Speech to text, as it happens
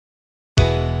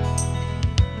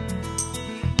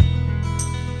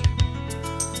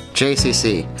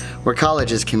JCC, where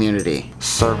college is community.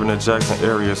 Serving the Jackson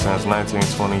area since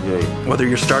 1928. Whether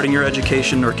you're starting your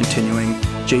education or continuing,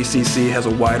 JCC has a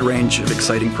wide range of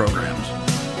exciting programs.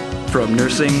 From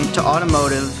nursing To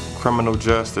automotive, Criminal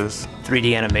justice,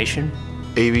 3D animation,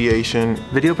 aviation,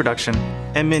 video production,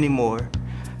 and many more.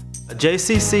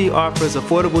 JCC offers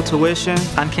affordable tuition,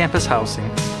 on-campus housing,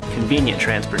 convenient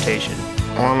transportation,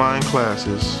 online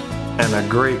classes, and a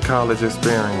great college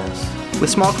experience. With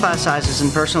small class sizes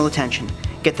and personal attention,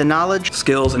 get the knowledge,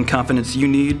 skills, and confidence you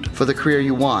need for the career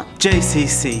you want.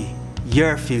 JCC,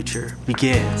 your future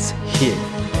begins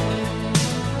here.